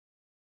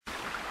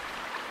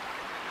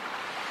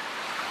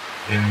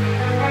I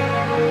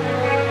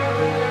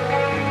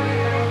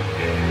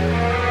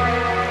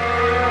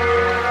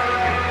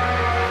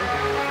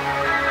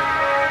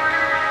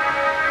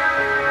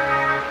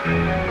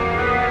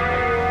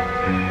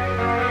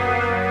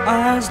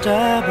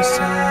step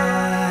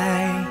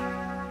aside,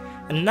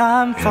 and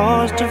I'm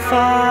forced to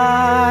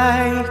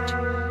fight.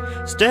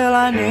 Still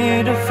I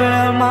need to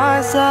fill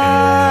my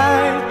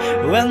sight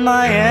with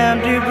my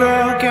empty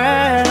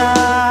broken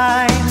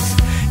eyes.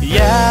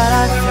 Yet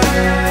I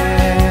failed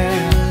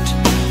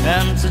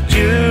and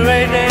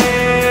saturated.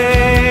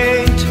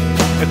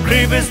 A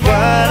creep is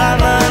what I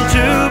learned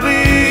to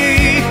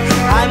be.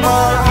 I'm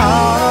all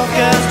out of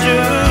gas to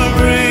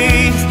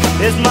breathe.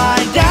 It's my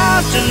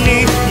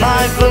destiny,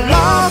 my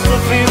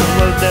philosophy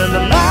within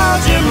the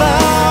mountain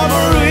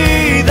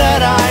memory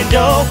that I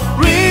don't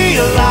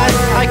realize.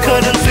 I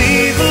couldn't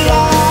see the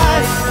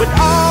light with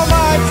all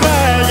my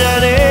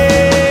tragedy.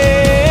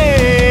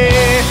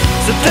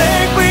 So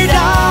take me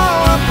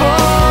down and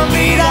pull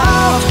me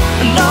out,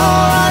 and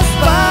all I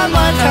spend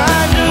my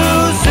time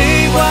to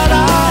see what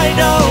I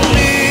don't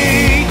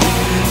need.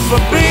 For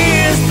me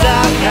is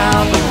dark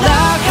out, but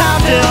dark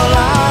out till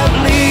I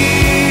bleed.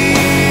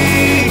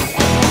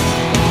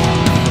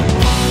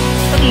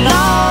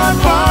 Now I'm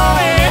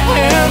crying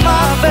in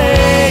my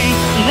vein,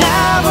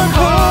 never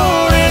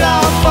pour it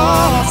out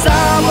for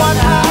someone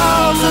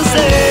else to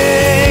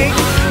say.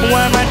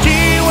 When my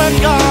tea went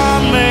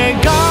gone, may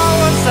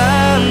God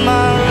send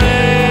my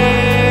way.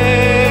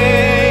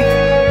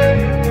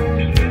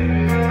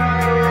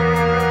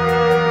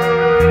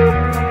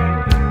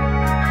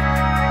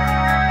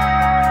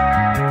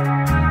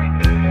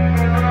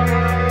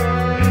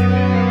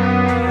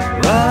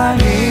 Well, I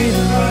need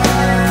a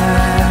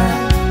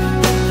ride.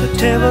 The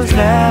tables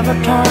never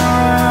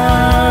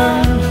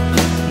turn,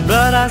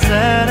 but I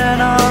sat in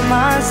on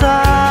my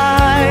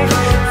side,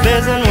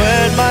 fizzing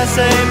with my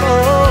same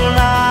old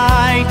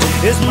night.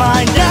 It's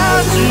my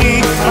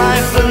destiny, my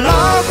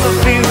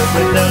philosophy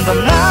within the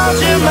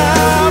mountain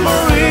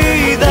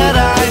memory that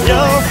I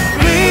don't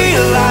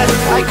realize.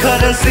 I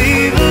couldn't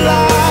see the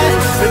light.